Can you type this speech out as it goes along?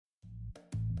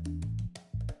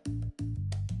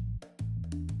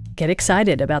Get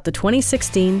excited about the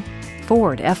 2016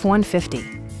 Ford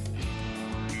F-150.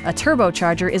 A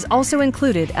turbocharger is also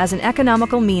included as an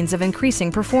economical means of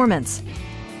increasing performance.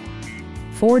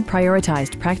 Ford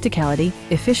prioritized practicality,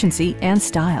 efficiency, and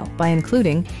style by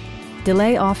including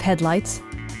delay-off headlights,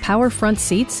 power front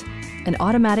seats, an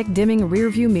automatic dimming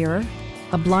rear-view mirror,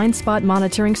 a blind spot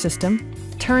monitoring system,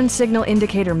 turn signal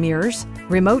indicator mirrors,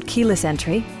 remote keyless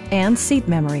entry, and seat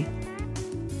memory.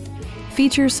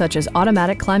 Features such as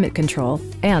automatic climate control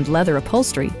and leather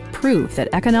upholstery prove that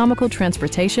economical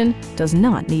transportation does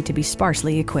not need to be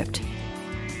sparsely equipped.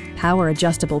 Power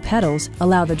adjustable pedals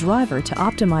allow the driver to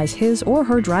optimize his or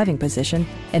her driving position,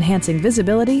 enhancing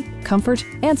visibility, comfort,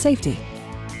 and safety.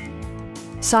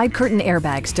 Side curtain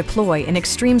airbags deploy in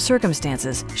extreme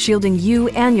circumstances, shielding you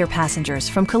and your passengers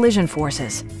from collision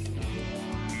forces.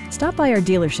 Stop by our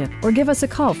dealership or give us a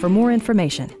call for more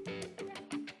information.